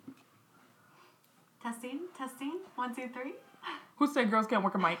Testing. 1, 2, 3. Who said girls can't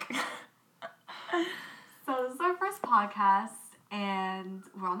work a mic? So this is our first podcast, and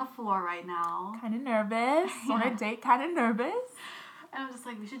we're on the floor right now. Kind of nervous. Yeah. On a date, kind of nervous. And I'm just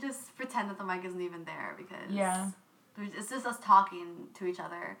like, we should just pretend that the mic isn't even there because yeah, it's just us talking to each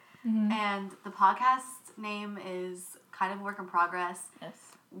other. Mm-hmm. And the podcast name is kind of a work in progress. Yes.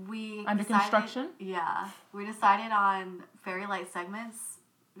 Under construction? Yeah. We decided on Fairylight Segments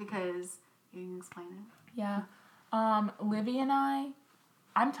because you can explain it. Yeah. Livy and I'm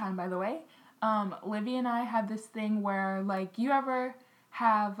Tyime, by the way. Livy and I have this thing where, like, you ever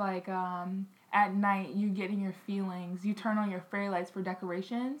have, like, at night, you get in your feelings, you turn on your fairy lights for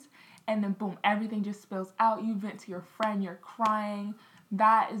decorations, and then boom, everything just spills out. You vent to your friend, you're crying.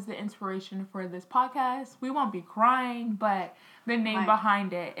 That is the inspiration for this podcast. We won't be crying, but the name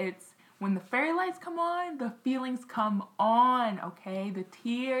behind it, it's when the fairy lights come on, the feelings come on, okay? The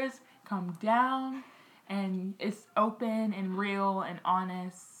tears come down, and it's open and real and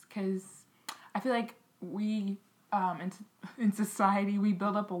honest, because I feel like we, in society, we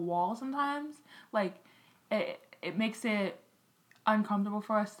build up a wall sometimes. Like, it makes it uncomfortable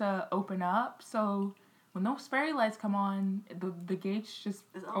for us to open up, so when those fairy lights come on, the gates just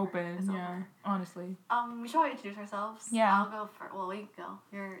open. It's over. Honestly. We should probably introduce ourselves. Yeah. I'll go first. Well, we go.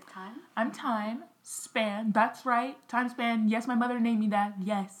 Your Tyime? I'm Tyime Span. That's right. Tyime Span. Yes, my mother named me that.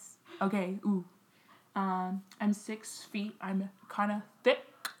 Yes. Okay. Ooh. I'm 6 feet. I'm kind of thick.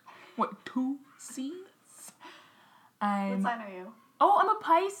 What, 2 C's? What sign are you? Oh, I'm a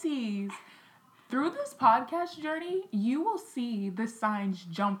Pisces. Through this podcast journey, you will see the signs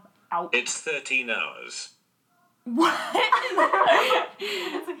jump out. It's 13 hours. What?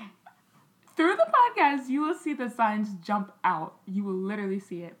 It's okay. Through the podcast, you will see the signs jump out. You will literally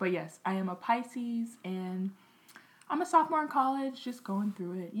see it. But yes, I am a Pisces, and I'm a sophomore in college, just going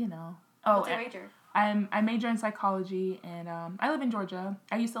through it, you know. What's your major? I major in psychology, and I live in Georgia.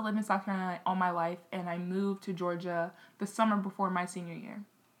 I used to live in South Carolina all my life, and I moved to Georgia the summer before my senior year.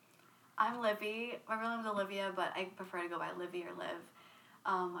 I'm Livy. My real name is Olivia, but I prefer to go by Livy or Liv.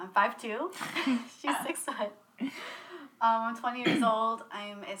 I'm 5'2". She's 6 foot. I'm 20 years old.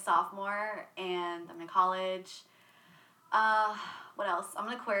 I'm a sophomore, and I'm in college. What else? I'm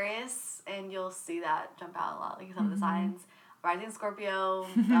an Aquarius, and you'll see that jump out a lot, like some of the signs. Rising Scorpio.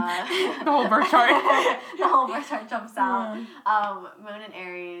 The whole birth chart. The whole birth chart jumps out. Moon in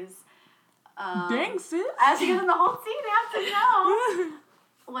Aries. Dang, sis. As you give them the whole scene, they have to know.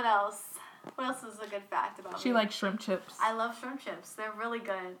 What else? What else is a good fact about me? She likes shrimp chips. I love shrimp chips. They're really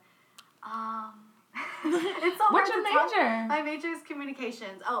good. It's so What's hard your to major? Talk. My major is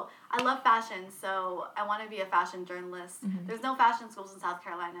communications. Oh, I love fashion, so I want to be a fashion journalist. Mm-hmm. There's no fashion schools in South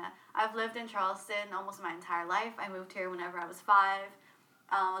Carolina. I've lived in Charleston almost my entire life. I moved here whenever I was 5.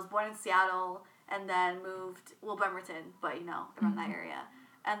 I was born in Seattle and then moved, Bremerton, but you know, around that area.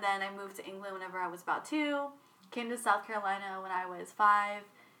 And then I moved to England whenever I was about 2. Came to South Carolina when I was 5.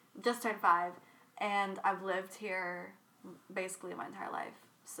 Just turned 5, and I've lived here basically my entire life.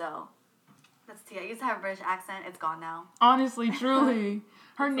 So that's Tia. I used to have a British accent. It's gone now. Honestly, truly.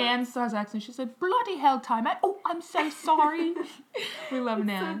 Her Nan still has accent. She said, "Bloody hell, Tyime." I'm so sorry. We love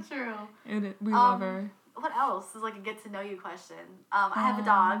Nan. So true. We love her. What else is like a get to know you question? I have a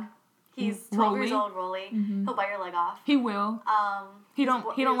dog. He's 12 years old, Rolly. Mm-hmm. He'll bite your leg off. He will. He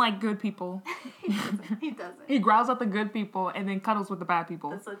don't like good people. He doesn't. He growls at the good people and then cuddles with the bad people.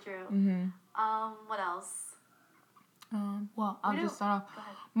 That's so true. Mm-hmm. What else? Well, I'll just start off.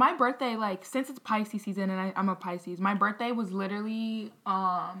 My birthday, like, since it's Pisces season and I'm a Pisces, my birthday was literally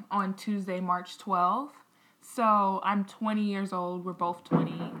on Tuesday, March 12th. So I'm 20 years old. We're both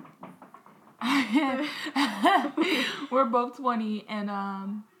 20. We're both 20,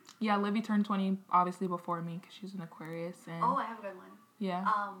 and yeah, Livy turned 20 obviously before me because she's an Aquarius. And I have a good one. Yeah.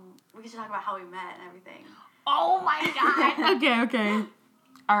 We should talk about how we met and everything. Oh my god. Okay.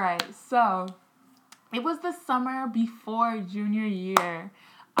 All right. So it was the summer before junior year.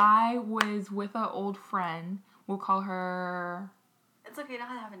 I was with an old friend. We'll call her. It's okay. You don't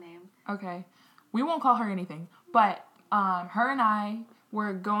have to have a name. Okay. We won't call her anything. But her and I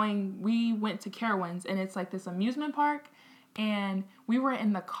we went to Carowinds, and it's like this amusement park. And we were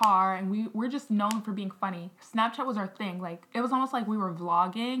in the car, and we're just known for being funny. Snapchat was our thing. Like, it was almost like we were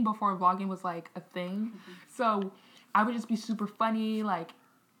vlogging before vlogging was, like, a thing. Mm-hmm. So I would just be super funny. Like,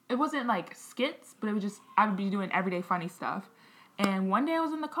 it wasn't, like, skits, but I would be doing everyday funny stuff. And one day I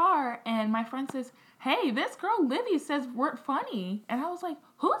was in the car, and my friend says, "Hey, this girl Livy says we're funny." And I was like,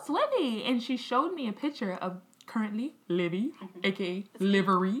 "Who's Livy?" And she showed me a picture of currently Livy, a.k.a.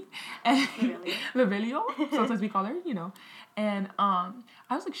 Livery, and Livelio, sometimes we call her, you know. And I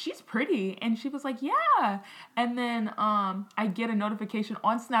I was like, she's pretty. And she was like, yeah. And then I get a notification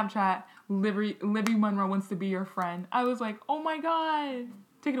on Snapchat, Livy Monroe wants to be your friend. I was like, oh my God.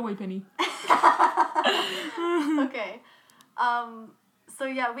 Take it away, Penny. Okay. So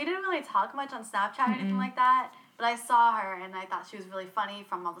yeah, we didn't really talk much on Snapchat or anything like that. But I saw her and I thought she was really funny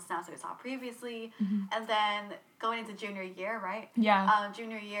from all the snaps that we saw previously. And then going into junior year, right? Yeah.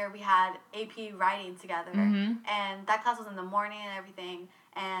 Junior year, we had AP writing together. And that class was in the morning and everything.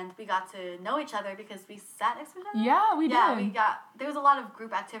 And we got to know each other because we sat next to each other. Yeah, we did. There was a lot of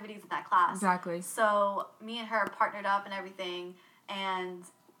group activities in that class. Exactly. So me and her partnered up and everything. And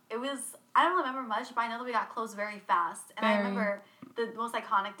it was, I don't remember much, but I know that we got close very fast. And I remember the most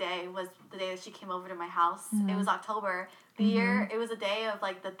iconic day was the day that she came over to my house. It was October. The year, it was a day of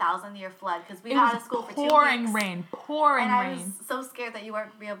like the 1,000-year flood because we got out of school for 2 weeks. Pouring rain. And I was so scared that you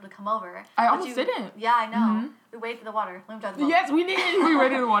weren't be able to come over. I almost didn't. Yeah, I know. We waited for the water. Let me drive the boat. Yes, we did. We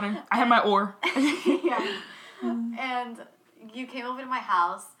waited in the water. I had my oar. Yeah. And you came over to my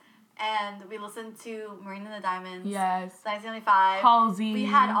house. And we listened to Marina and the Diamonds. Yes. 1975. Halsey. We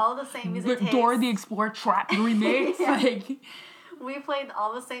had all the same music tastes. Dora the Explorer Trap remix. Like, we played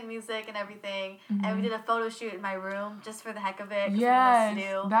all the same music and everything. And we did a photo shoot in my room just for the heck of it. Yes.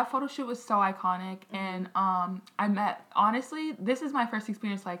 That photo shoot was so iconic. And I met, honestly, this is my first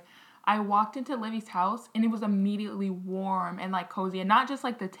experience. Like, I walked into Livy's house and it was immediately warm and like cozy. And not just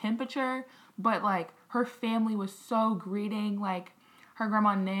like the temperature, but like her family was so greeting. Like, her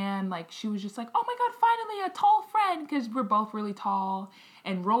grandma Nan, like, she was just like, oh my God, finally a tall friend, because we're both really tall,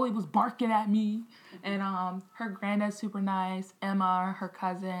 and Rolly was barking at me, and her granddad's super nice, Emma, her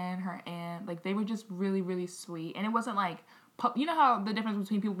cousin, her aunt, like, they were just really, really sweet, and it wasn't like, you know how the difference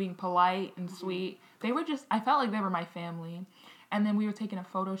between people being polite and sweet, they were just, I felt like they were my family, and then we were taking a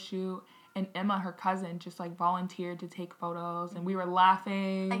photo shoot, and Emma, her cousin, just, like, volunteered to take photos, and we were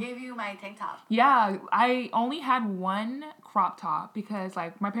laughing. I gave you my tank top. Yeah, I only had one crop top because,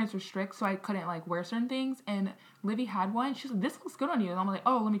 like, my parents were strict, so I couldn't, like, wear certain things, and Livy had one. She's like, this looks good on you, and I'm like,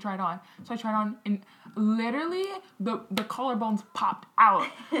 oh, let me try it on. So I tried it on, and literally, the collarbones popped out.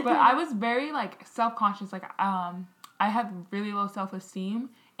 But I was very, like, self-conscious. Like, I had really low self-esteem,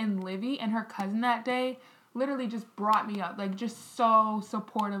 and Livy and her cousin that day literally just brought me up, like, just so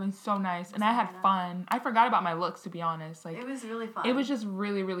supportive and so nice, and I had fun. I forgot about my looks, to be honest. Like, it was really fun. It was just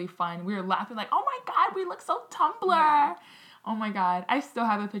really, really fun. We were laughing like, oh my God, we look so Tumblr. Yeah. Oh my God, I still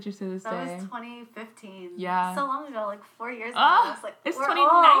have the pictures to this day. That was 2015. Yeah. So long ago, like 4 years ago. It's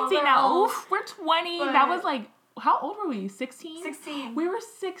 2019 now. Oof, we're 20. But that was like, how old were we? 16? 16. We were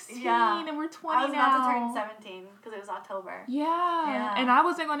 16 and we're 20 now. I was about to turn 17 because it was October. Yeah. And I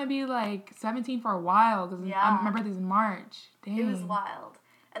wasn't going to be like 17 for a while because my birthday's in March. Dang. It was wild.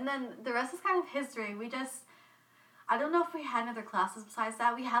 And then the rest is kind of history. We just, I don't know if we had any other classes besides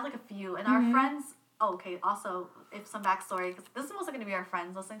that. We had like a few. And our friends, also, if some backstory, because this is mostly going to be our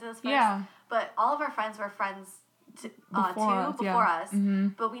friends listening to this first. Yeah. But all of our friends were friends before us,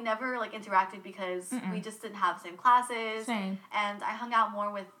 but we never like interacted because we just didn't have the same classes. Same. And I hung out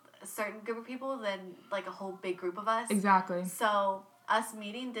more with a certain group of people than like a whole big group of us. Exactly. So us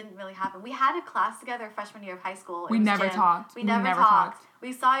meeting didn't really happen. We had a class together freshman year of high school. We never talked. We never talked.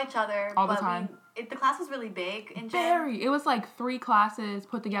 We saw each other all the time. The class was really big in gym. Very. It was like 3 classes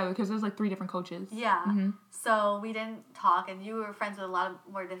put together because there was like 3 different coaches. Yeah. So we didn't talk, and you were friends with a lot of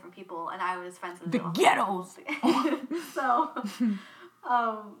more different people, and I was friends with the ghettos. So,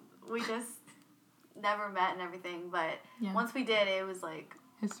 we just never met and everything. But once we did, it was like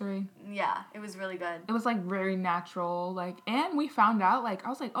history. Yeah, it was really good. It was like very natural, like, and we found out, like, I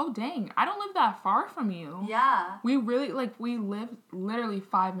was like, oh dang, I don't live that far from you. Yeah. We really, like, we live literally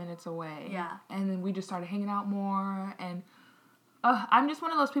 5 minutes away. Yeah. And then we just started hanging out more, and I'm just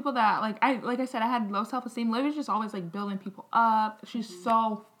one of those people that, like I said, I had low self-esteem. Liv was just always, like, building people up. She's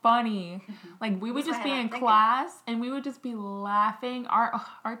so funny. Like, we would just be in class, and we would just be laughing.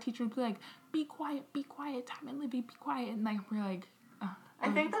 Our teacher would be like, be quiet, Tyime Liv, be quiet. And, like, we're like, I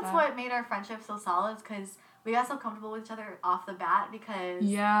think that's what made our friendship so solid, because we got so comfortable with each other off the bat because...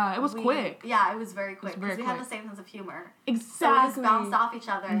 Yeah, it was quick. Yeah, it was very quick, because we had the same sense of humor. Exactly. So we just bounced off each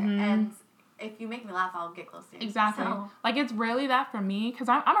other, and if you make me laugh, I'll get close to you. Exactly. So. Like, it's really that for me, because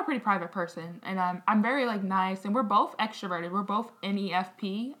I'm a pretty private person, and I'm very, like, nice, and we're both extroverted. We're both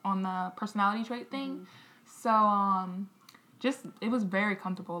NEFP on the personality trait thing. So, just, it was very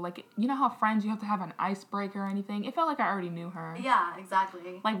comfortable. Like, you know how friends, you have to have an icebreaker or anything? It felt like I already knew her. Yeah,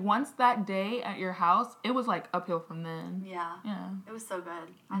 exactly. Like, once that day at your house, it was, like, uphill from then. Yeah. Yeah. It was so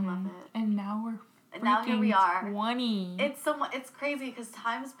good. I love it. And now we're And now here we are. 20. It's crazy because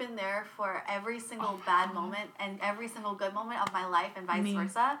time's been there for every single bad moment and every single good moment of my life and vice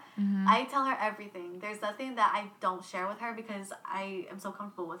versa. Mm-hmm. I tell her everything. There's nothing that I don't share with her because I am so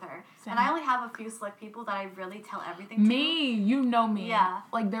comfortable with her. Same. And I only have a few select people that I really tell everything to. Me, you know me. Yeah.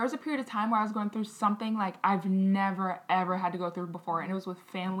 Like, there was a period of time where I was going through something like I've never, ever had to go through before. And it was with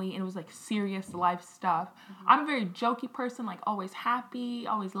family and it was like serious life stuff. Mm-hmm. I'm a very jokey person, like always happy,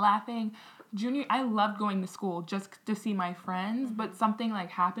 always laughing. Junior, I loved going to school just to see my friends, mm-hmm. but something like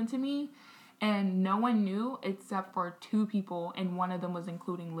happened to me and no one knew except for 2 people, and one of them was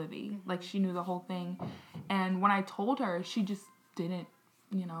including Livy. Mm-hmm. Like, she knew the whole thing. And when I told her, she just didn't,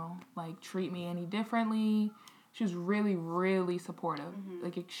 like, treat me any differently. She was really, really supportive, mm-hmm.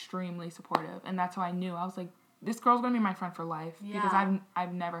 like, extremely supportive. And that's how I knew. I was like, this girl's gonna be my friend for life, because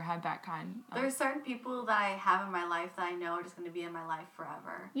I've never had that kind of... There's certain people that I have in my life that I know are just gonna be in my life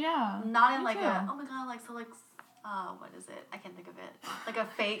forever. Yeah. Not in like too. Oh my god, like, so like, what is it? I can't think of it. Like a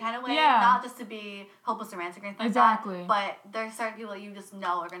fake kind of way. Yeah. Not just to be hopeless romantic or anything exactly. like that. But there's certain people that you just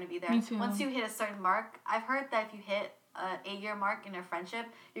know are gonna be there. Me too. Once you hit a certain mark, I've heard that if you hit an 8-year mark in a friendship,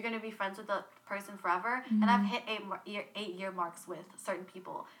 you're going to be friends with the person forever. Mm-hmm. And I've hit 8-year marks with certain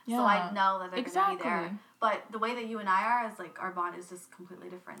people. Yeah. So I know that they're going to be there. But the way that you and I are, is like, our bond is just completely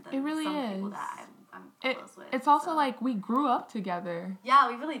different than some people that I'm close with. It's also like we grew up together. Yeah,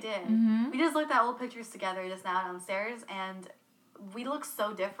 we really did. Mm-hmm. We just looked at old pictures together just now downstairs, and we look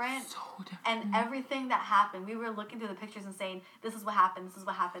so different. So different. And everything that happened, we were looking through the pictures and saying, this is what happened, this is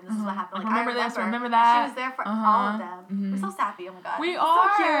what happened, this is what happened. Like, remember this, remember that. She was there for all of them. Mm-hmm. We're so sappy, oh my god. We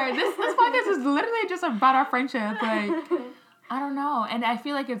are. So this podcast is literally just about our friendship. Like, I don't know. And I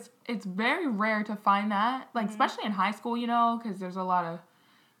feel like it's very rare to find that. Like, mm-hmm. especially in high school, because there's a lot of...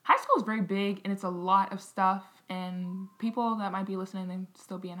 High school is very big, and it's a lot of stuff. And people that might be listening, they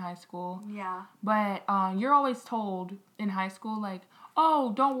still be in high school. Yeah. But you're always told in high school, like,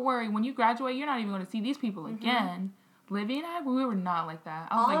 oh, don't worry. When you graduate, you're not even going to see these people mm-hmm. again. Livy and I, we were not like that.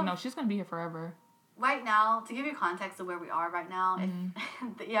 I was like, no, she's going to be here forever. Right now, to give you context of where we are right now, mm-hmm.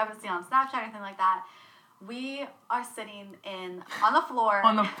 if you haven't seen on Snapchat or anything like that, we are sitting on the floor.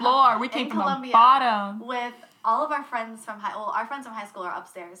 On the floor. We came from Columbia the bottom. With all of our friends from our friends from high school are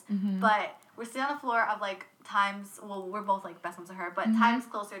upstairs. Mm-hmm. But we're sitting on the floor of, like, Times, well, we're both, like, best friends with her, but mm-hmm. Time's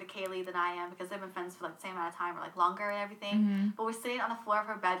closer to Kaylee than I am because they've been friends for, like, the same amount of time or, like, longer and everything. Mm-hmm. But we're sitting on the floor of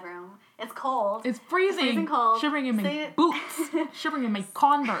her bedroom. It's cold. It's freezing cold. Shivering in my boots. Shivering in my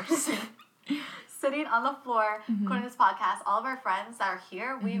Converse. Sitting on the floor, mm-hmm. recording this podcast. All of our friends that are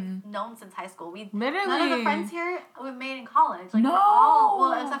here, we've mm-hmm. known since high school. Literally. None of the friends here we've made in college. Like, no. We're all,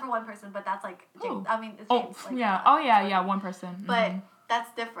 well, except for one person, but that's, like, James. I mean, it's James. Oh, like, yeah, one person. Mm-hmm. But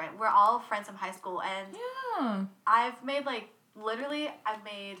that's different. We're all friends from high school, and I've made, like, literally, I've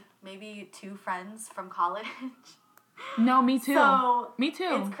made maybe 2 friends from college. No, me too. So, me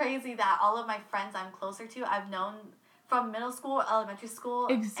too. It's crazy that all of my friends I'm closer to, I've known from middle school, elementary school,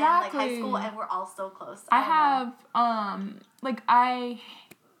 exactly. and, like, high school, and we're all so close.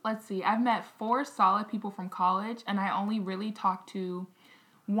 Let's see, I've met 4 solid people from college, and I only really talked to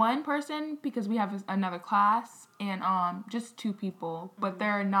one person because we have another class, and just 2 people, but mm-hmm.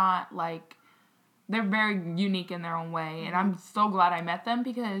 they're not, like, they're very unique in their own way, mm-hmm. and I'm so glad I met them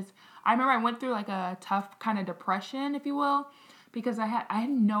because I remember I went through, like, a tough kind of depression, if you will, because I had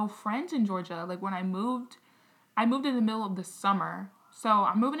no friends in Georgia. Like, when I moved in the middle of the summer. So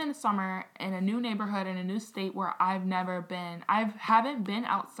I'm moving in the summer in a new neighborhood in a new state where I've never been. I haven't been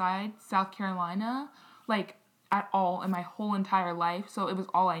outside South Carolina, like, at all in my whole entire life. So it was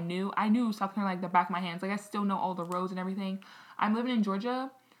all I knew. I knew South Carolina like the back of my hands. Like, I still know all the roads and everything. I'm living in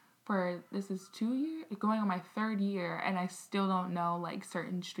Georgia this is 2 years, going on my 3rd year, and I still don't know, like,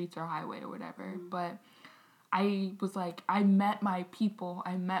 certain streets or highway or whatever. Mm-hmm. But I was like, I met my people.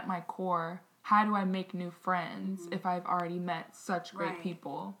 I met my core. How do I make new friends mm-hmm. if I've already met such great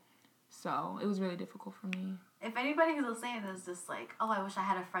people? So it was really difficult for me. If anybody who's listening is just like, oh, I wish I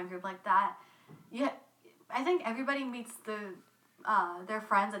had a friend group like that. Yeah, I think everybody meets their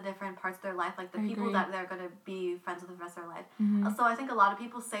friends at different parts of their life, like the people that they're going to be friends with the rest of their life. Mm-hmm. So I think a lot of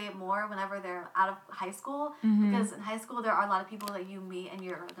people say it more whenever they're out of high school, mm-hmm. because in high school there are a lot of people that you meet and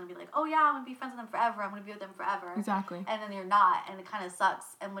you're going to be like, oh yeah, I'm going to be friends with them forever, I'm going to be with them forever. Exactly. And then you're not, and it kind of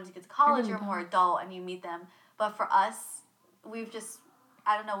sucks. And when you get to college, you're more adult and you meet them. But for us, we've just,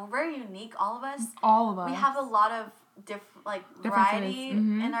 I don't know, we're very unique, all of us. All of us. We have a lot of variety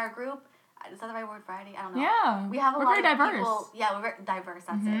mm-hmm. in our group. Is that the right word, variety? I don't know. Yeah. We have a lot very of diverse. people. Yeah, we're very diverse.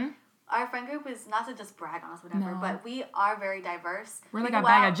 That's mm-hmm. it. Our friend group is not to just brag on us, whatever, but we are very diverse. We're like a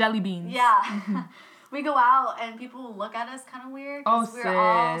bag of jelly beans. Yeah. Mm-hmm. we go out and people will look at us kind of weird because we're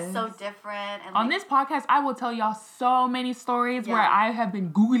all so different. And on this podcast, I will tell y'all so many stories where I have been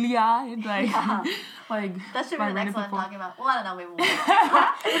googly-eyed, like that should be the next one I'm talking about. Well, I don't know, maybe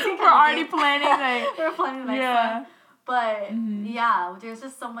we'll we're already planning, like we're planning the next one. But there's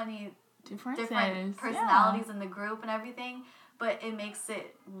just so many different personalities in the group and everything. But it makes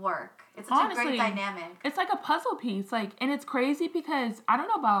it work. It's such a great dynamic. It's like a puzzle piece. Like, and it's crazy because I don't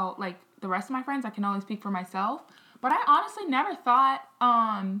know about, like, the rest of my friends. I can only speak for myself. But I honestly never thought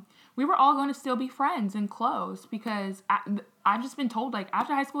we were all going to still be friends and close. Because I've just been told, like,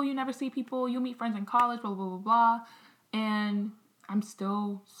 after high school, you never see people. You meet friends in college, blah, blah, blah, blah. And I'm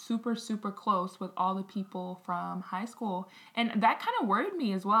still super, super close with all the people from high school. And that kind of worried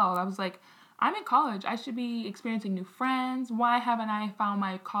me as well. I was like, I'm in college. I should be experiencing new friends. Why haven't I found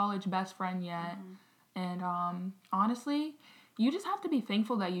my college best friend yet? Mm-hmm. And honestly, you just have to be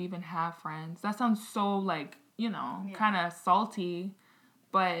thankful that you even have friends. That sounds so, like, kind of salty.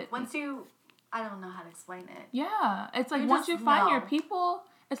 But once I don't know how to explain it. Yeah. It's like once you find your people,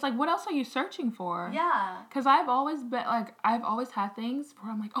 it's like, what else are you searching for? Yeah. Because I've always had things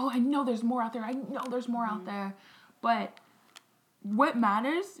where I'm like, oh, I know there's more out there. I know there's more out there. But what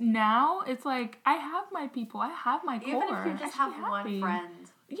matters now, it's like, I have my people. I have my core. Even if you just have one friend.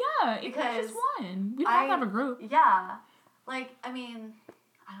 Yeah, because just one. You don't have to have a group. Yeah. Like, I mean,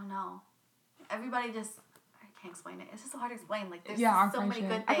 I don't know. Everybody just, I can't explain it. It's just so hard to explain. Like, there's so many good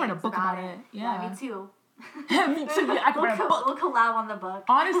things I could write a book about it. Yeah, me too. Me too. Yeah, I could write a book. We'll collab on the book.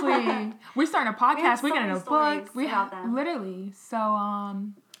 Honestly, we're starting a podcast. We're getting a book. We have them. Literally. So,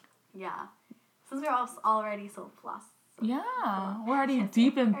 yeah. Since we're already so philosophical. Yeah, we're already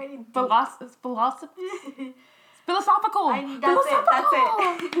deep in philosophical. That's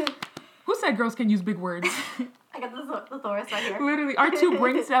it. Who said girls can use big words? I got the thesaurus right here. Literally, our two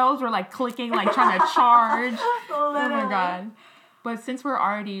brain cells were like clicking, like trying to charge. Oh my god. But since we're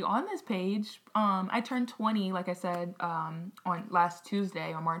already on this page, I turned 20, like I said, on last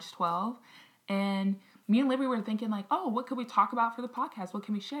Tuesday, on March 12th. And me and Libby were thinking, like, oh, what could we talk about for the podcast? What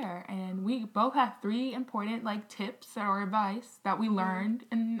can we share? And we both have 3 important, like, tips or advice that we learned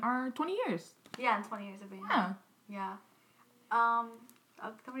in our 20 years. Yeah, in 20 years of being here. Yeah.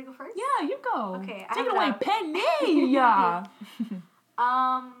 Can we go first? Yeah, you go. Okay. Take it away, Penny! Yeah.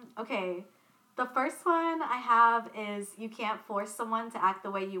 Okay. The first one I have is you can't force someone to act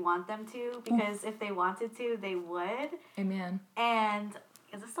the way you want them to, because if they wanted to, they would. Amen. And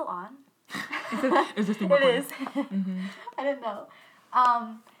is it still on? Is this thing It is. Mm-hmm. I didn't know.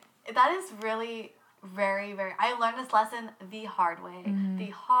 That is really very, very... I learned this lesson the hard way. Mm-hmm.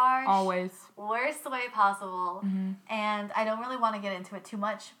 The harsh, worst way possible. Mm-hmm. And I don't really want to get into it too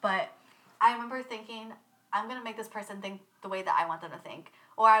much, but I remember thinking, I'm going to make this person think the way that I want them to think.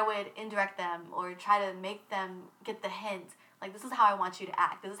 Or I would indirect them or try to make them get the hint. Like, this is how I want you to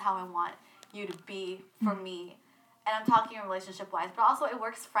act. This is how I want you to be for me. And I'm talking relationship-wise, but also it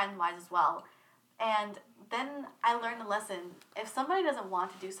works friend-wise as well. And then I learned a lesson. If somebody doesn't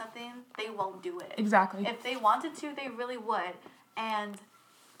want to do something, they won't do it. Exactly. If they wanted to, they really would. And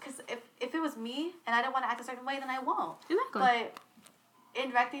because if it was me and I don't want to act a certain way, then I won't. Exactly. But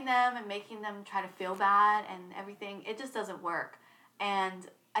indirecting them and making them try to feel bad and everything, it just doesn't work. And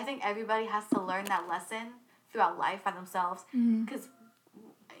I think everybody has to learn that lesson throughout life by themselves. Because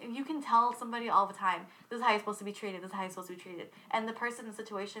you can tell somebody all the time, this is how you're supposed to be treated, this is how you're supposed to be treated. And the person in the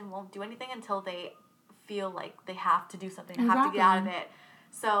situation won't do anything until they feel like they have to do something, have to get out of it.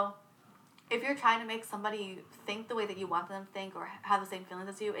 So if you're trying to make somebody think the way that you want them to think or have the same feelings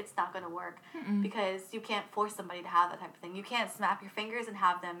as you, it's not going to work. Because you can't force somebody to have that type of thing. You can't snap your fingers and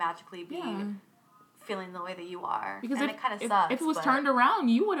have them magically be feeling the way that you are. Because it kind of sucks. If it was turned around,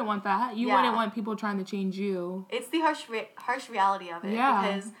 you wouldn't want that. You wouldn't want people trying to change you. It's the harsh reality of it. Yeah.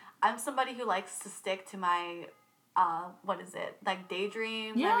 Because I'm somebody who likes to stick to my, like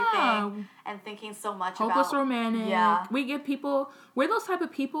daydreams and everything. And thinking so much hopeless romantic. Yeah. We're those type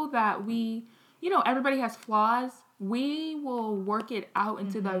of people that everybody has flaws. We will work it out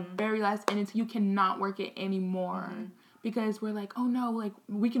into the very last, and until you cannot work it anymore. Because we're like, oh no, like,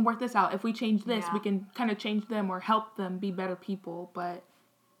 we can work this out. If we change this, we can kind of change them or help them be better people. But,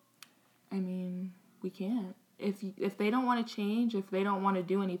 I mean, we can't. If they don't want to change, if they don't want to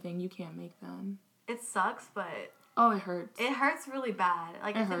do anything, you can't make them. It sucks, but... Oh, it hurts. It hurts really bad.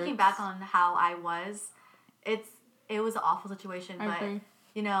 Like, thinking back on how I was, it was an awful situation. But,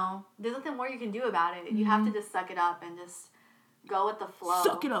 there's nothing more you can do about it. You have to just suck it up and just go with the flow.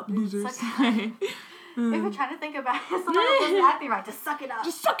 Suck it up, losers. If you're trying to think about it, someone wasn't acting right, just suck it up.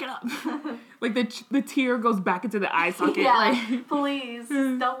 Just suck it up. Like the tear goes back into the eye socket. Yeah, like, please.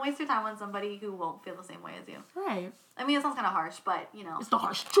 Just don't waste your time on somebody who won't feel the same way as you. Right. I mean, it sounds kind of harsh, but, It's the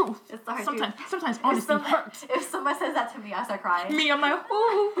harsh truth. It's the harsh truth. Sometimes truth. honesty hurts. If someone says that to me, I start crying. Me, I'm like,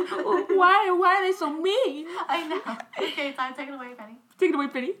 ooh, why are they so mean? I know. Okay, time. Take it away, Penny. Take it away,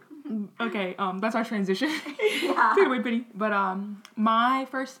 Penny. Okay, that's our transition. Yeah. Take it away, Penny. But my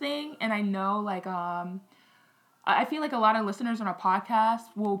first thing, and I know like I feel like a lot of listeners on a podcast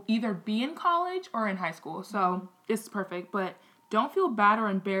will either be in college or in high school, so it's perfect. But don't feel bad or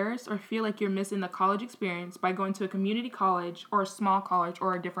embarrassed or feel like you're missing the college experience by going to a community college or a small college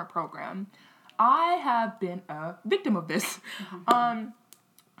or a different program. I have been a victim of this.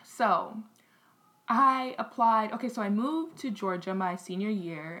 So I applied, so I moved to Georgia my senior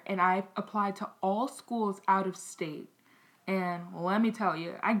year, and I applied to all schools out of state. And let me tell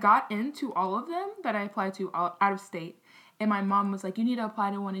you, I got into all of them that I applied to out of state. And my mom was like, you need to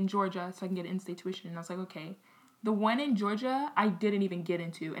apply to one in Georgia so I can get in-state tuition. And I was like, okay. The one in Georgia, I didn't even get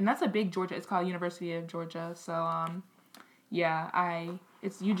into. And that's a big Georgia. It's called University of Georgia. So,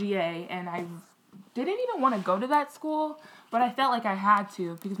 it's UGA. And I didn't even want to go to that school, but I felt like I had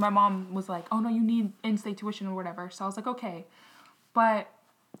to because my mom was like, oh, no, you need in-state tuition or whatever. So I was like, okay. But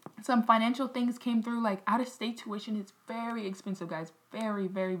some financial things came through, like out-of-state tuition is very expensive, guys. Very,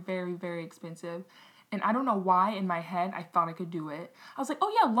 very, very, very expensive. And I don't know why in my head I thought I could do it. I was like,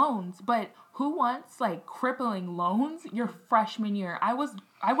 oh yeah, loans. But who wants like crippling loans your freshman year? I wasn't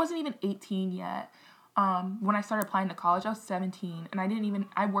even 18 yet. When I started applying to college, I was 17, and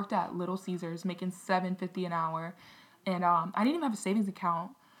I worked at Little Caesars making $7.50 an hour, and I didn't even have a savings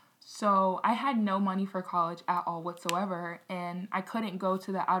account. So I had no money for college at all whatsoever, and I couldn't go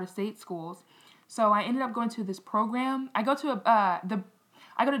to the out-of-state schools. So I ended up going to this program. I go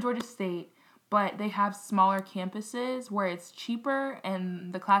to Georgia State, but they have smaller campuses where it's cheaper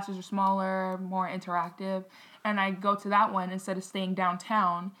and the classes are smaller, more interactive. And I go to that one instead of staying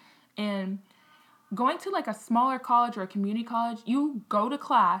downtown. And going to like a smaller college or a community college, you go to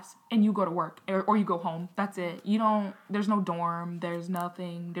class and you go to work or you go home. That's it. There's no dorm, there's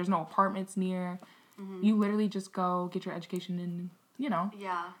nothing, there's no apartments near. Mm-hmm. You literally just go get your education and,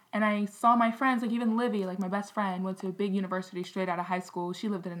 Yeah. And I saw my friends, like even Livy, like my best friend, went to a big university straight out of high school. She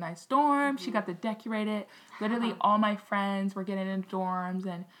lived in a nice dorm. Mm-hmm. She got to decorate it. Literally all my friends were getting into dorms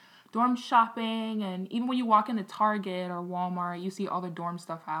and dorm shopping. And even when you walk into Target or Walmart, you see all the dorm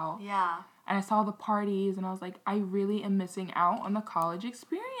stuff out. Yeah. And I saw the parties, and I was like, I really am missing out on the college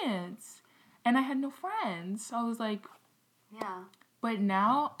experience. And I had no friends. So I was like, yeah. But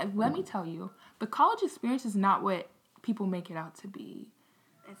now, let me tell you, the college experience is not what people make it out to be.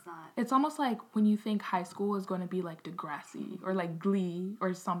 It's not. It's almost like when you think high school is going to be like Degrassi or like Glee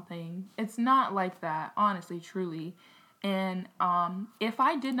or something. It's not like that, honestly, truly. And if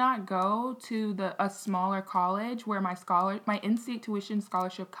I did not go to a smaller college where my in-state tuition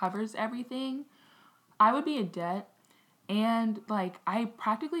scholarship covers everything, I would be in debt. And like I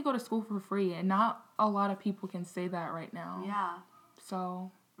practically go to school for free, and not a lot of people can say that right now. Yeah.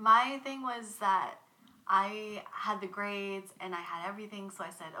 So my thing was that I had the grades and I had everything, so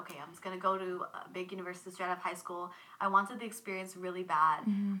I said, okay, I'm just going to go to a big university straight out of high school. I wanted the experience really bad.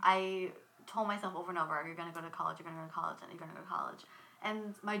 Mm-hmm. I told myself over and over, you're going to go to college, you're going to go to college, and you're going to go to college.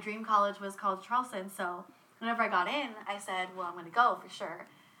 And my dream college was College Charleston, so whenever I got in, I said, well, I'm going to go for sure.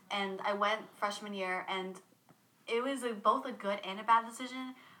 And I went freshman year, and it was both a good and a bad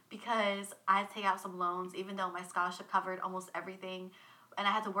decision because I had to take out some loans, even though my scholarship covered almost everything. And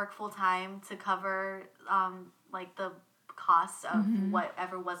I had to work full time to cover like the cost of mm-hmm.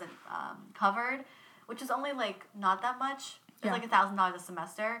 whatever wasn't covered, which is only like not that much. It's like $1,000 a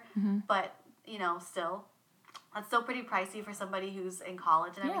semester, mm-hmm. but still, that's still pretty pricey for somebody who's in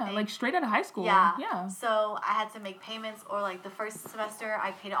college and everything. Yeah, like straight out of high school. Yeah. So I had to make payments, or like the first semester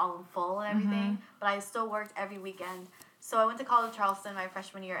I paid it all in full and everything, mm-hmm. but I still worked every weekend. So I went to College Charleston my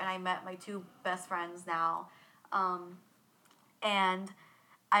freshman year, and I met my two best friends now. And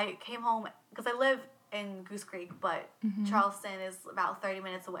I came home, because I live in Goose Creek, but mm-hmm. Charleston is about 30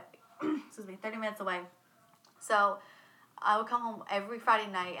 minutes away. 30 minutes away. So I would come home every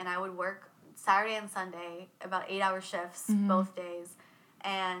Friday night, and I would work Saturday and Sunday, about 8-hour shifts mm-hmm. both days.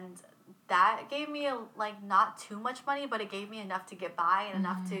 And that gave me, not too much money, but it gave me enough to get by and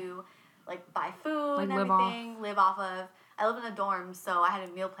mm-hmm. enough to, buy food and everything, live off of. I live in a dorm, so I had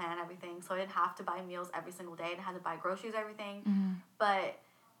a meal plan and everything, so I didn't have to buy meals every single day. I didn't have to buy groceries, everything. Mm-hmm. But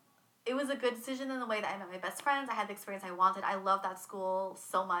it was a good decision in the way that I met my best friends. I had the experience I wanted. I love that school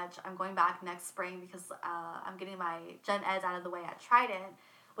so much. I'm going back next spring because I'm getting my gen eds out of the way at Trident.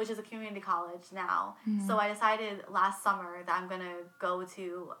 which is a community college now. Mm-hmm. So I decided last summer that I'm going to go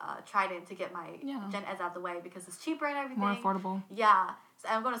to Trident to get my gen eds out of the way because it's cheaper and everything. More affordable. Yeah. So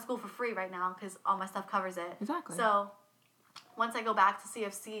I'm going to school for free right now because all my stuff covers it. Exactly. So once I go back to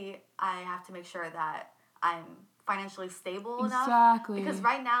CFC, I have to make sure that I'm financially stable enough. Exactly. Because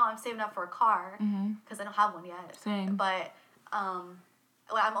right now I'm saving up for a car because I don't have one yet. Same. But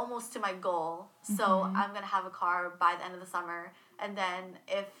I'm almost to my goal. So I'm going to have a car by the end of the summer. And then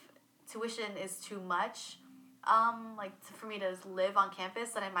if tuition is too much, for me to live on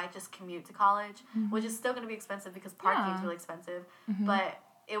campus, then I might just commute to college, which is still going to be expensive because parking is really expensive. But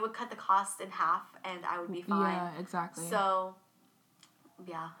it would cut the cost in half, and I would be fine. Yeah, exactly. So,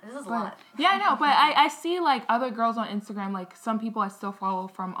 yeah, this is a lot. Yeah, I know, but I see, like, other girls on Instagram, like, some people I still follow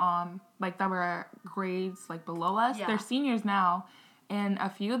from, like, that were grades, like, below us. Yeah. They're seniors now. And a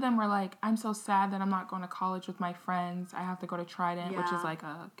few of them were like, I'm so sad that I'm not going to college with my friends. I have to go to Trident, which is like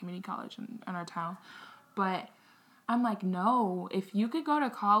a community college in our town. But I'm like, no, if you could go to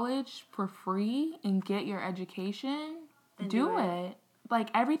college for free and get your education, do it. Like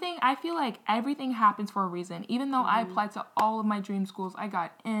everything, I feel like everything happens for a reason. Even though I applied to all of my dream schools, I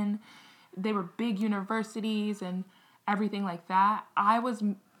got in. They were big universities and everything like that.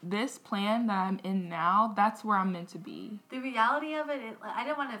 This plan that I'm in now, that's where I'm meant to be. The reality of it, I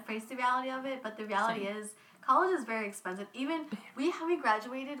didn't want to face the reality of it, but the reality is college is very expensive. Even we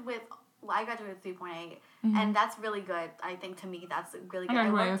graduated with, I graduated with 3.8, and that's really good. I think to me that's really good.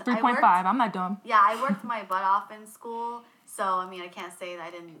 I graduated with 3.5. I'm not dumb. Yeah, I worked my butt off in school. So, I mean, I can't say that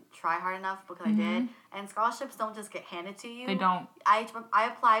I didn't try hard enough because I did. And scholarships don't just get handed to you. They don't. I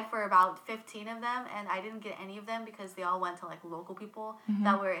applied for about 15 of them, and I didn't get any of them because they all went to, like, local people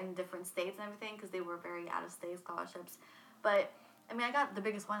that were in different states and everything because they were very out-of-state scholarships. But, I mean, I got the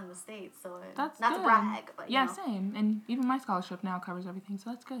biggest one in the States, so that's not good. to brag, but, you know. Same. And even my scholarship now covers everything, so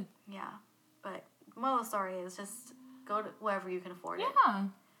that's good. Yeah. But moral of the story is just go to wherever you can afford it. Yeah.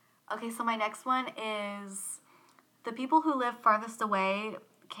 Okay, so my next one is... The people who live farthest away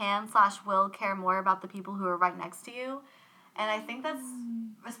can/will care more about the people who are right next to you. And I think that's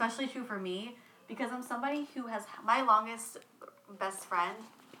especially true for me because I'm somebody who has my longest best friend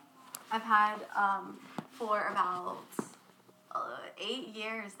I've had for about 8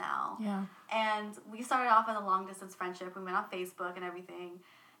 years now. Yeah. And we started off as a long distance friendship. We met on Facebook and everything.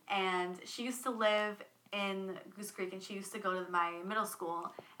 And she used to live in Goose Creek and she used to go to my middle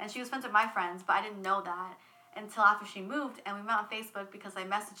school. And she was friends with my friends, but I didn't know that until after she moved, and we met on Facebook because I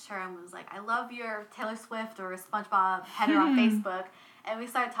messaged her and was like, I love your Taylor Swift or SpongeBob header on Facebook, and we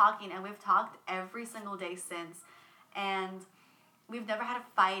started talking, and we've talked every single day since, and we've never had a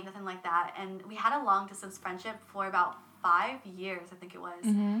fight, nothing like that, and we had a long-distance friendship for about 5 years, I think it was,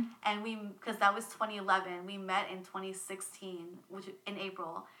 and because that was 2011, we met in 2016, which in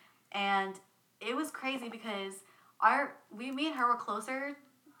April, and it was crazy because me and her were closer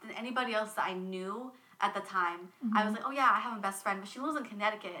than anybody else that I knew at the time. I was like, oh yeah, I have a best friend, but she lives in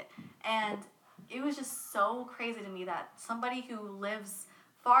Connecticut. And it was just so crazy to me that somebody who lives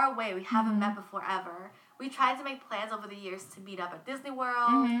far away, we haven't met before ever. We tried to make plans over the years to meet up at Disney World.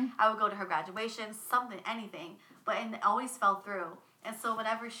 I would go to her graduation, anything. But it always fell through. And so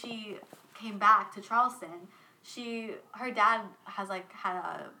whenever she came back to Charleston, her dad has had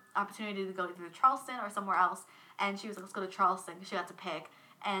an opportunity to go either to Charleston or somewhere else. And she was like, let's go to Charleston because she got to pick.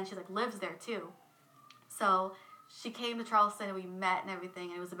 And she lives there too. So she came to Charleston and we met and everything,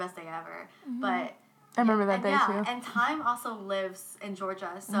 and it was the best day ever. But I remember that day too. And Tyime also lives in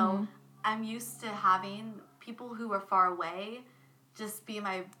Georgia, so I'm used to having people who are far away just be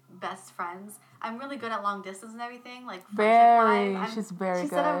my best friends. I'm really good at long distance and everything, She's very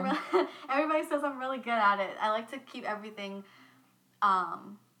good. Everybody says I'm really good at it. I like to keep everything.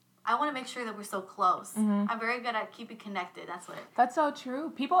 I want to make sure that we're so close. I'm very good at keeping connected. That's so true.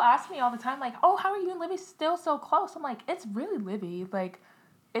 People ask me all the time, like, oh, how are you and Livy still so close? I'm like, it's really Livy. Like,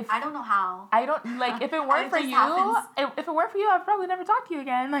 I don't know how. I don't, like, if it weren't for you, if it weren't for you, I'd probably never talk to you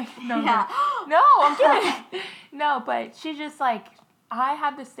again. Like, no, I'm kidding. No, but she just, like, I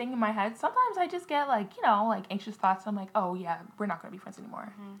have this thing in my head. Sometimes I just get, like, anxious thoughts. I'm like, oh, yeah, we're not going to be friends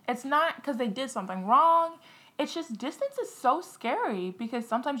anymore. It's not because they did something wrong. It's just distance is so scary because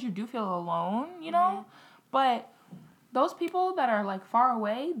sometimes you do feel alone, you know? But those people that are, like, far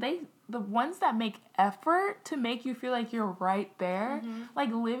away, the ones that make effort to make you feel like you're right there.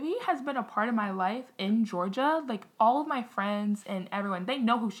 Like, Livy has been a part of my life in Georgia. Like, all of my friends and everyone, they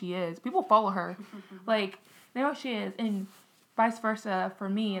know who she is. People follow her. Like, they know who she is. And vice versa for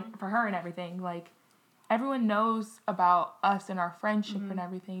me and for her and everything. Like, everyone knows about us and our friendship and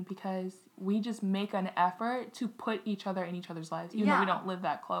everything because we just make an effort to put each other in each other's lives, even though we don't live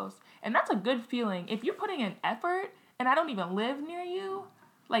that close. And that's a good feeling. If you're putting in effort and I don't even live near you,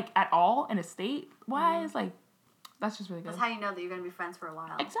 like, at all, in a state-wise, like, that's just really good. That's how you know that you're going to be friends for a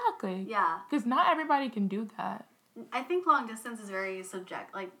while. Exactly. Yeah. Because not everybody can do that. I think long distance is very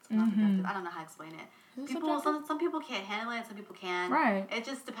subjective. Like, not subjective. I don't know how to explain it. Some people can't handle it. Some people can. Right. It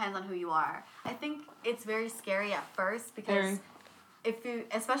just depends on who you are. I think it's very scary at first because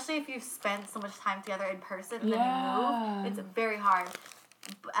especially if you've spent so much time together in person and then you move, it's very hard.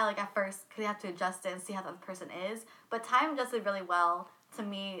 Like at first, because you have to adjust it and see how the other person is. But Tyime adjusted really well to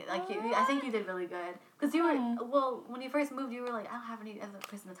me. Like I think you did really good because you were when you first moved, you were like, I don't have any other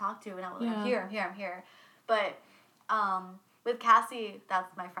person to talk to, and I was like, I'm here. But with Cassie,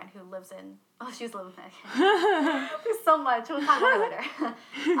 that's my friend who lives in. Oh, she's living in Connecticut. There's so much. We'll talk about it later.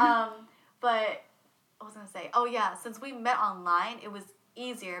 But what was I gonna say? Oh yeah, since we met online, it was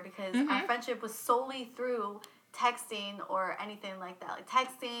easier because our friendship was solely through texting or anything like that. Like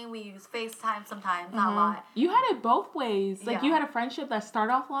texting, we use FaceTime sometimes, not a lot. You had it both ways. Like you had a friendship that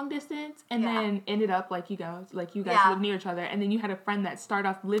started off long distance and then ended up like you guys live near each other, and then you had a friend that started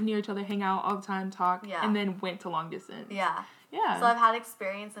off live near each other, hang out all the time, talk, and then went to long distance. Yeah. So I've had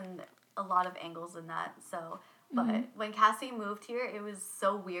experience in a lot of angles in that. So, but when Cassie moved here, it was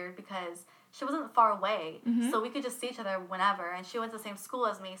so weird because she wasn't far away, so we could just see each other whenever. And she went to the same school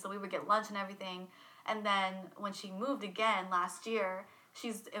as me, so we would get lunch and everything. And then when she moved again last year,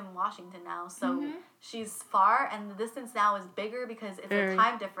 she's in Washington now, so she's far, and the distance now is bigger because it's a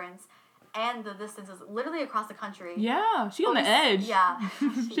time difference, and the distance is literally across the country. Yeah, she on the edge. Yeah,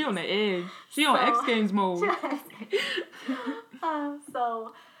 she on the edge. She on X Games mode.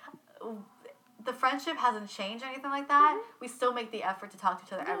 So the friendship hasn't changed or anything like that. We still make the effort to talk to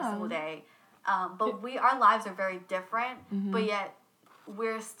each other every single day. But our lives are very different, but yet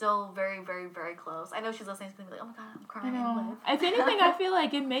we're still very, very, very close. I know she's listening to me like, oh my god, I'm crying. I know. If anything, I feel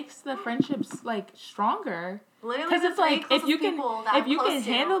like it makes the friendships like stronger. Literally, because it's like if you can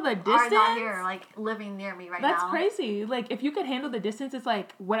handle the distance, are not here, like living near me right now. That's crazy. Like if you can handle the distance, it's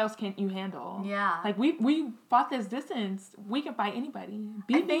like what else can't you handle? Yeah. Like we fought this distance. We can fight anybody.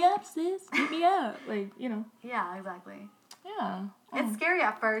 Beat me up, sis. Beat me up. Like Yeah, exactly. Yeah. It's scary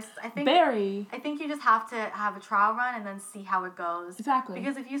at first. I think you just have to have a trial run and then see how it goes. Exactly.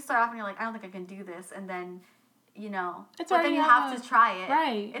 Because if you start off and you're like, I don't think I can do this, and then, but then you have to try it.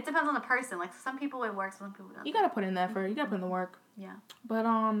 Right. It depends on the person. Like some people it works, some people don't. You gotta put in the effort. You gotta put in the work. Yeah. But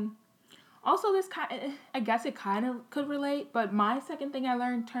also this I guess it kind of could relate. But my second thing I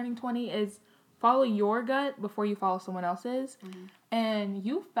learned turning 20 is follow your gut before you follow someone else's. And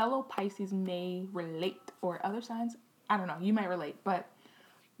you fellow Pisces may relate, or other signs. I don't know, you might relate, but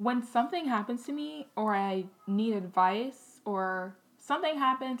when something happens to me or I need advice or something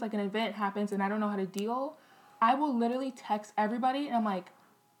happens, like an event happens and I don't know how to deal, I will literally text everybody and I'm like,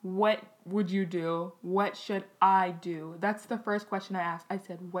 what would you do? What should I do? That's the first question I asked. I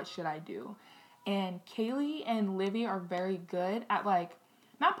said, what should I do? And Kaylee and Livy are very good at like,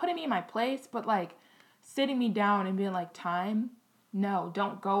 not putting me in my place, but like sitting me down and being like, Tyime, no,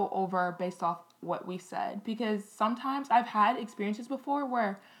 don't go over based off what we said, because sometimes I've had experiences before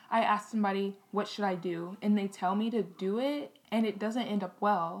where I ask somebody, what should I do? And they tell me to do it and it doesn't end up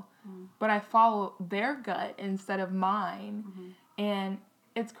well, but I follow their gut instead of mine. And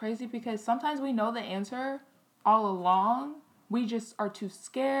it's crazy because sometimes we know the answer all along. We just are too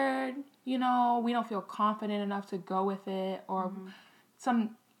scared, we don't feel confident enough to go with it, or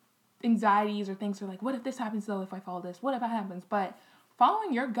some anxieties or things are like, what if this happens though if I follow this? What if that happens? But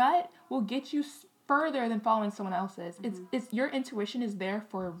following your gut will get you further than following someone else's. It's your intuition is there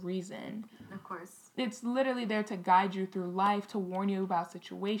for a reason. Of course. It's literally there to guide you through life, to warn you about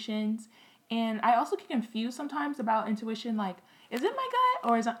situations. And I also get confused sometimes about intuition, like, is it my gut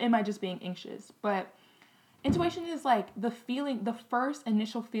or am I just being anxious? But intuition is like the first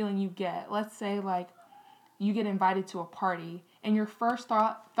initial feeling you get. Let's say like you get invited to a party and your first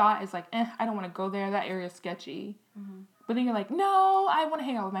thought is like, I don't want to go there. That area's sketchy. But then you're like, no, I want to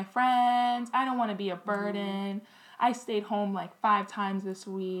hang out with my friends. I don't want to be a burden. I stayed home like 5 times this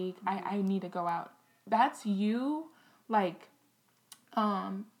week. I need to go out. That's you, like,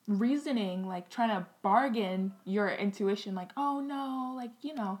 reasoning, like trying to bargain your intuition, like, oh no, like,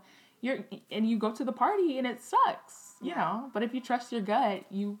 and you go to the party and it sucks, you know. But if you trust your gut,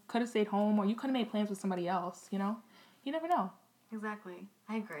 you could have stayed home or you could have made plans with somebody else, You never know. Exactly.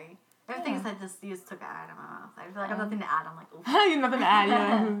 I agree. Everything you said you just took out of my mouth. I feel like I have nothing to add. I'm like, oof. You have nothing to add,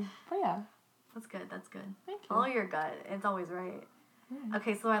 yeah. But yeah. That's good. Thank you. Follow your gut. It's always right.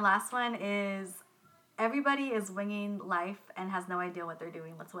 Okay, so our last one is everybody is winging life and has no idea what they're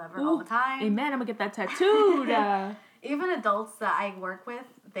doing whatsoever all the time. Amen. I'm gonna get that tattooed. Even adults that I work with,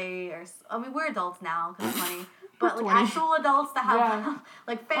 we're adults now because it's funny. But like actual adults that have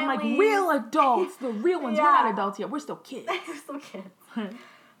like families. I'm like real adults, the real ones. We're not adults yet. We're still kids. We're still kids.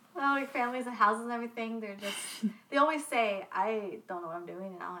 Like families and houses and everything. They always say, I don't know what I'm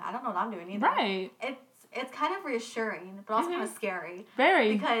doing, and I'm like, I don't know what I'm doing either. Right. It's kind of reassuring, but also kind of scary.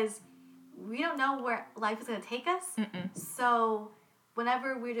 Very. Because we don't know where life is going to take us. So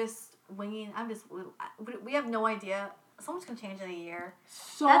whenever we're just winging, we have no idea. So much can change in a year.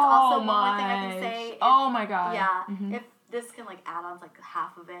 So That's also much. one more thing I can say. Oh my God. Yeah. If this can like add on to like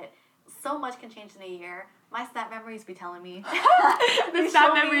half of it, so much can change in a year. My snap memories be telling me. The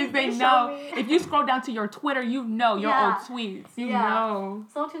snap memories, they know. If you scroll down to your Twitter, you know your old tweets. You know.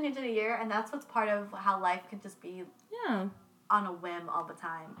 So much can change in a year, and that's what's part of how life can just be on a whim all the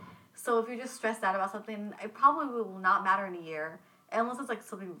time. So if you're just stressed out about something, it probably will not matter in a year. Unless it's like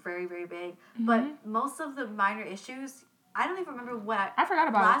something very, very big. But most of the minor issues, I don't even remember what I forgot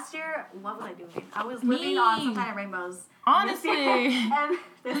about last year. What was I doing? I was living on some kind of rainbows. Honestly. And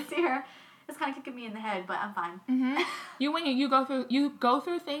this year, it's kind of kicking me in the head, but I'm fine. You wing it. You go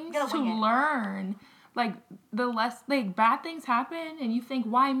through things to learn. Like bad things happen, and you think,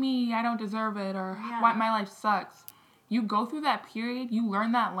 why me? I don't deserve it, or why my life sucks. You go through that period, you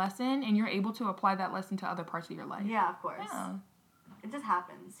learn that lesson, and you're able to apply that lesson to other parts of your life. Yeah, of course. Yeah. It just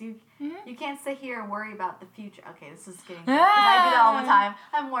happens. You can't sit here and worry about the future. Okay, this is getting because I do that all the time.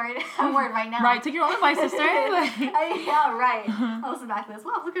 I'm worried. I'm worried right now. Right, take your own advice, sister. Yeah, right. I'll listen back to this.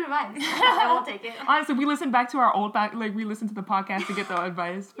 Well, that's good advice. I won't take it. Honestly, we listen back to our old we listen to the podcast to get the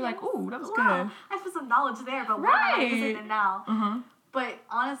advice. We're like, ooh, that was good. I put some knowledge there, but why am I using it now? But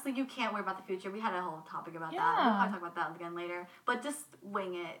honestly, you can't worry about the future. We had a whole topic about that. We'll probably talk about that again later. But just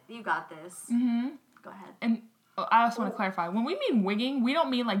wing it. You got this. Go ahead. And I also want to clarify. When we mean winging, we don't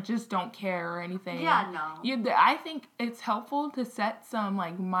mean like just don't care or anything. Yeah, no. I think it's helpful to set some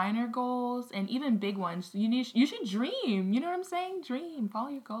like minor goals and even big ones. You should dream. You know what I'm saying? Dream. Follow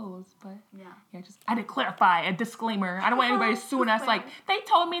your goals. But I had to clarify a disclaimer. I don't want anybody suing us like they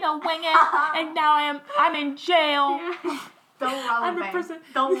told me to wing it and now I'm in jail. Don't rob a bank.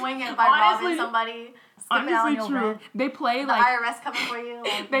 Don't wing it by robbing somebody. Honestly, true. They play the IRS coming for you.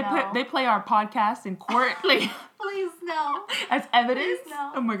 Like, they play our podcast in court, like please no, as evidence. Please,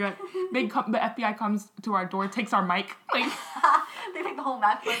 no. Oh my God, the FBI comes to our door, takes our mic, like they take the whole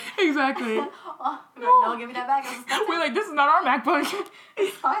MacBook. Exactly. No, give me that back. We're like, this is not our MacBook.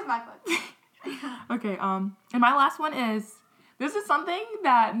 It's his MacBook. Okay. And my last one is. This is something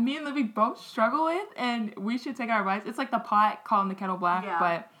that me and Livy both struggle with, and we should take our advice. It's like the pot calling the kettle black,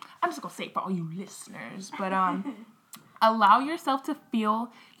 but I'm just going to say it for all you listeners. But allow yourself to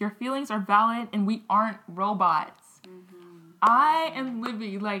feel. Your feelings are valid, and we aren't robots. I and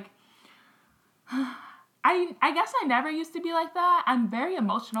Livy, like, I guess I never used to be like that. I'm very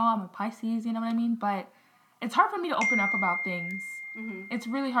emotional. I'm a Pisces, you know what I mean? But it's hard for me to open up about things. It's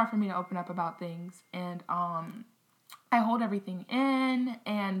really hard for me to open up about things, and I hold everything in,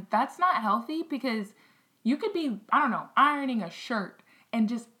 and that's not healthy because you could be, I don't know, ironing a shirt and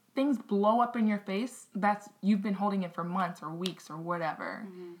just things blow up in your face you've been holding it for months or weeks or whatever.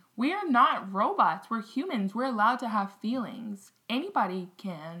 We are not robots. We're humans. We're allowed to have feelings. Anybody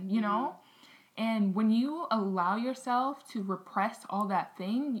can, you know? And when you allow yourself to repress all that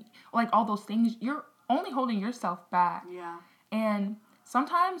thing, like all those things, you're only holding yourself back. Yeah. And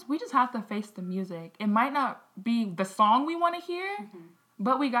sometimes we just have to face the music. It might not be the song we want to hear,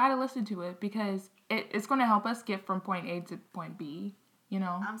 but we got to listen to it because it's going to help us get from point A to point B, you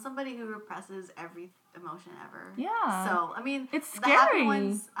know? I'm somebody who represses every emotion ever. Yeah. So, I mean, it's the scary. happy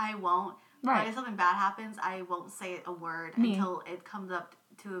ones, I won't. Right. Like, if something bad happens, I won't say a word until it comes up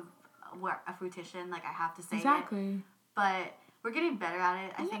to a fruition. Like, I have to say it. But we're getting better at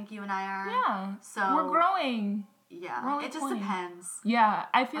it. I think you and I are. Yeah. So we're growing. Yeah, it just depends. Yeah,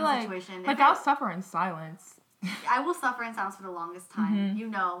 I feel like I'll suffer in silence. I will suffer in silence for the longest time. You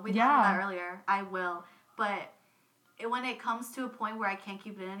know, we talked about that earlier. I will, but when it comes to a point where I can't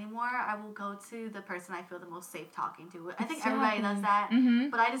keep it in anymore, I will go to the person I feel the most safe talking to. I think everybody does that,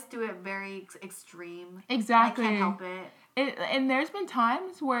 but I just do it very extreme. Exactly. I can't help it. And there's been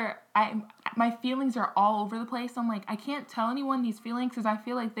times where my feelings are all over the place. I'm like, I can't tell anyone these feelings because I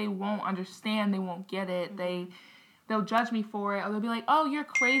feel like they won't understand. They won't get it. They'll judge me for it, or they'll be like, oh, you're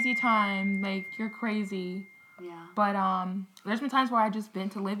crazy time. Like, you're crazy. Yeah. But there's been times where I just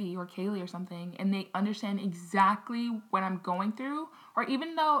vent to Livy or Kaylee or something, and they understand exactly what I'm going through. Or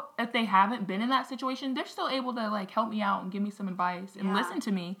even though if they haven't been in that situation, they're still able to, like, help me out and give me some advice and listen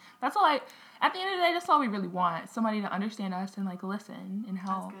to me. That's all At the end of the day, that's all we really want. Somebody to understand us and, like, listen and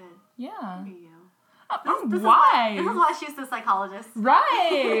help. That's good. Yeah. Look at you. Why? This is why she's the psychologist.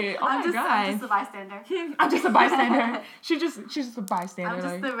 Right. Oh my God. I'm just a bystander. I'm just a bystander. She's just a bystander. I'm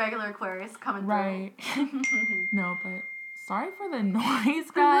just the regular Aquarius coming through. Right. No, but sorry for the noise,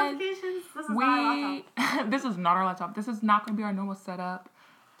 The guys. notifications. This is not our laptop. This is not our laptop. This is not going to be our normal setup.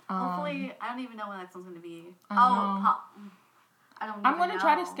 Hopefully, I don't even know when that one's going to be. I'm going to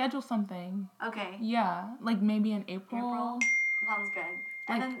try to schedule something. Okay. Yeah, like maybe in April. Sounds good.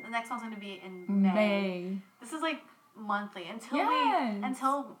 Like, and then the next one's going to be in May. This is like monthly until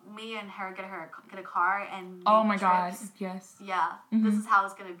me and her get a car and oh my trips. God, yes. Yeah, this is how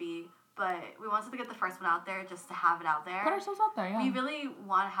it's going to be. But we wanted to get the first one out there just to have it out there. Put ourselves out there, yeah. We really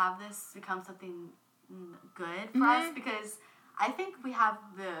want to have this become something good for us because I think we have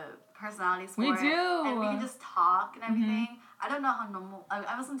the personalities for it. We do. And we can just talk and everything. I don't know how normal...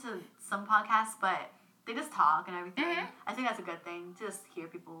 I listen to some podcasts, but they just talk and everything. I think that's a good thing, to just hear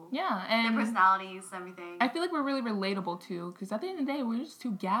people. Yeah, and... their personalities and everything. I feel like we're really relatable, too, because at the end of the day, we're just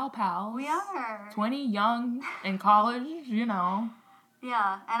two gal pals. We are. 20, young, in college, you know.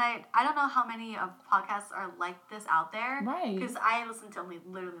 Yeah, and I don't know how many of podcasts are like this out there. Right. Because I listened to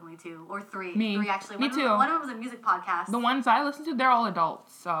literally only 2 or 3. Me. 3, actually. Me too. One of them was a music podcast. The ones I listen to, they're all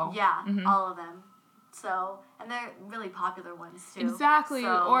adults, so. Yeah, all of them. So, and they're really popular ones, too. Exactly.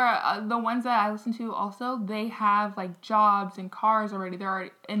 So, or the ones that I listen to also, they have, like, jobs and cars already. They're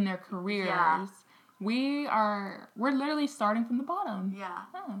already in their careers. Yeah. We're literally starting from the bottom. Yeah.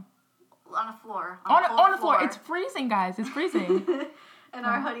 Oh. On a floor. On the floor. It's freezing, guys. It's freezing. And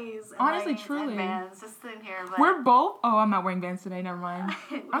our hoodies and honestly, truly. and Vans, just sitting here. But we're both... Oh, I'm not wearing Vans today. Never mind.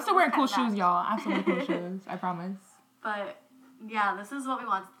 I'm still wearing cool shoes, y'all. I'm still wearing cool shoes. I promise. But, yeah, this is what we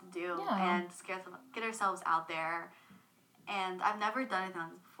wanted to do. Yeah. And just get ourselves out there. And I've never done anything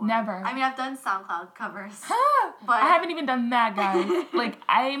like this before. Never. I mean, I've done SoundCloud covers. But I haven't even done that, guys. Like,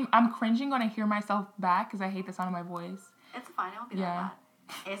 I'm cringing when I hear myself back because I hate the sound of my voice. It's fine. It won't be that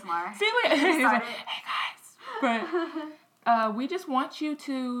bad. ASMR. See, like, hey, guys. But we just want you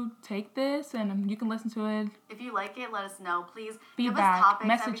to take this and you can listen to it. If you like it, let us know. Please feedback, give us topics,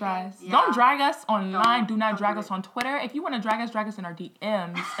 message us. Yeah. Don't drag us online. Do not drag us on Twitter. If you want to drag us in our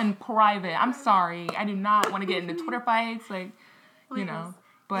DMs in private. I'm sorry. I do not want to get into Twitter fights. Like, you know.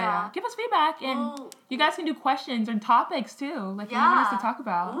 But give us feedback, and you guys can do questions and topics too, like you want us to talk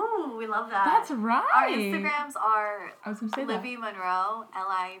about. Ooh, we love that. That's right. Our Instagrams are I was gonna say Livy Monroe,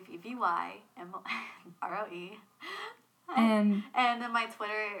 LIVVYMOROE, and then my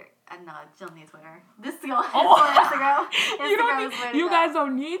Twitter. No, I don't need Twitter. This is on Instagram. You guys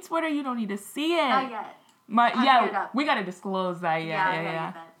don't need Twitter. You don't need to see it. Not yet. We gotta disclose that.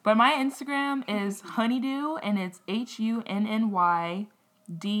 Yeah. But my Instagram is honeydew, and it's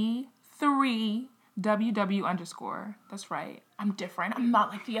HUNNYD3WW_. That's right. I'm different. I'm not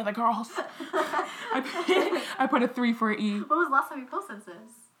like the other girls. I put a 3 for E. When was the last time you posted this?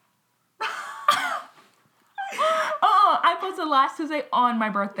 I posted last Tuesday on my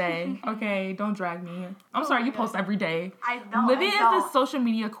birthday. Okay, don't drag me. I'm sorry, you post every day. I know. Livy is the social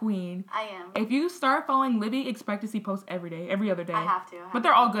media queen. I am. If you start following Livy, expect to see posts every day, every other day. I have to. But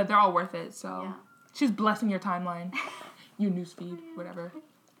they're all good. They're all worth it. So she's blessing your timeline, your newsfeed, whatever.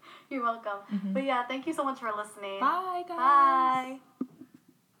 You're welcome. But yeah, thank you so much for listening. Bye, guys. Bye.